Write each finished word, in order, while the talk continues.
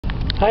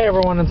Hi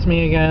everyone, it's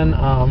me again.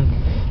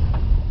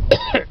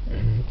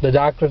 The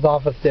doctor's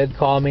office did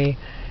call me.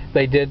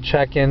 They did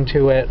check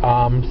into it.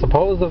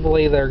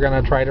 Supposedly they're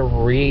going to try to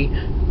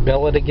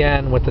re-bill it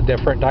again with a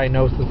different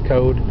diagnosis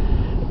code.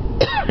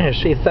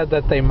 She said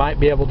that they might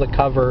be able to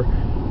cover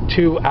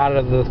 2 out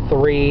of the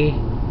 3.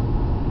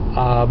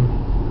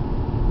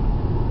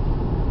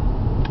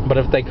 But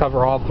if they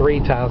cover all 3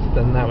 tests,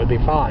 then that would be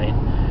fine.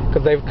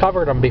 Because they've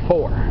covered them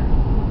before.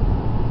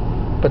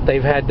 But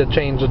they've had to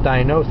change the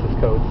diagnosis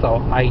code, so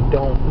I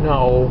don't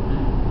know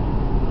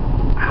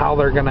how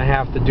they're going to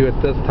have to do it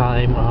this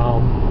time.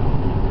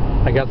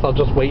 I guess I'll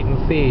just wait and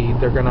see.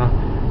 They're going to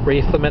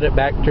resubmit it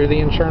back through the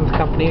insurance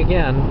company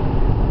again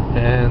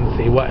and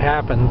see what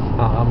happens.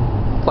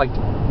 It's like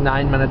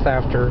 9 minutes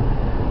after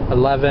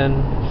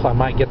 11, so I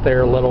might get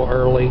there a little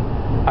early.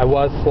 I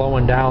was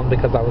slowing down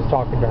because I was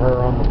talking to her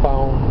on the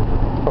phone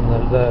from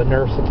the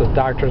nurse at the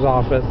doctor's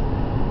office.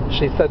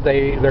 She said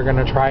they're going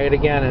to try it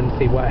again and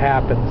see what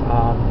happens.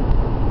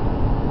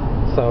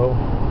 So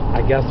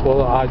I guess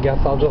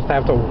I'll just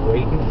have to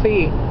wait and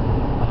see.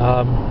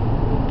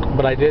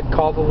 But I did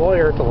call the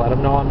lawyer to let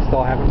him know I'm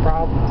still having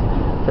problems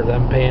for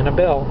them paying a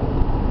bill,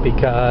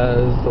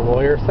 because the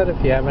lawyer said if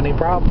you have any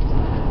problems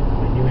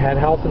when you had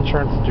health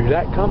insurance through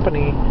that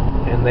company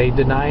and they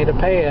deny to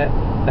pay it,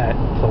 that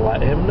to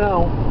let him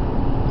know.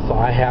 So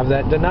I have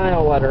that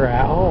denial letter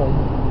at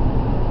home.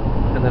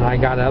 And then I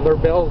got other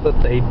bills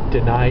that they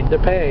denied to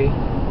pay.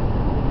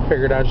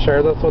 Figured I'd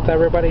share this with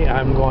everybody.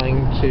 I'm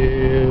going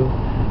to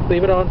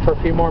leave it on for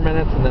a few more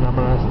minutes, and then I'm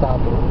going to stop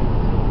it.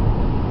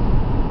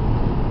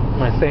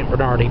 My St.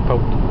 Bernardine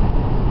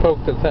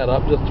poked its head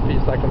up just a few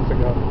seconds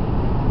ago.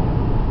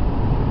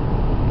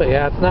 But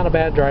yeah, it's not a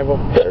bad drive.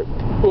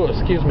 Ooh,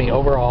 excuse me,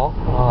 overall.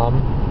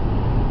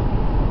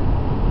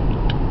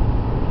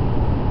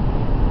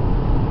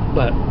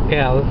 But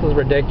yeah, this is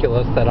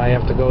ridiculous that I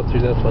have to go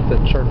through this with the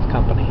insurance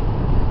company.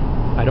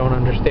 I don't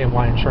understand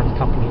why insurance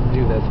companies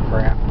do this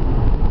crap.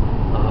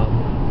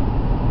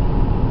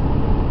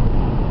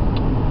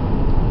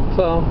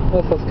 So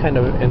this is kind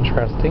of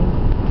interesting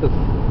to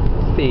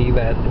see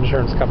that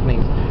insurance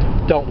companies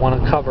don't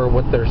want to cover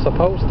what they're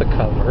supposed to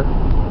cover.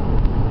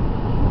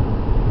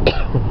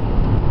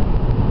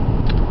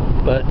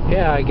 But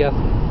yeah, I guess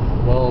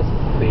we'll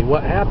see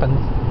what happens.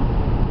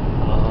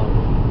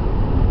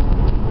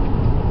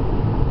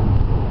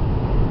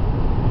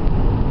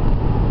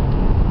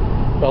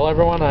 Well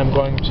everyone, I'm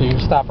going to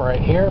stop right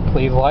here.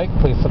 Please like,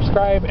 please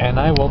subscribe, and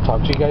I will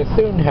talk to you guys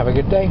soon. Have a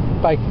good day.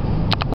 Bye.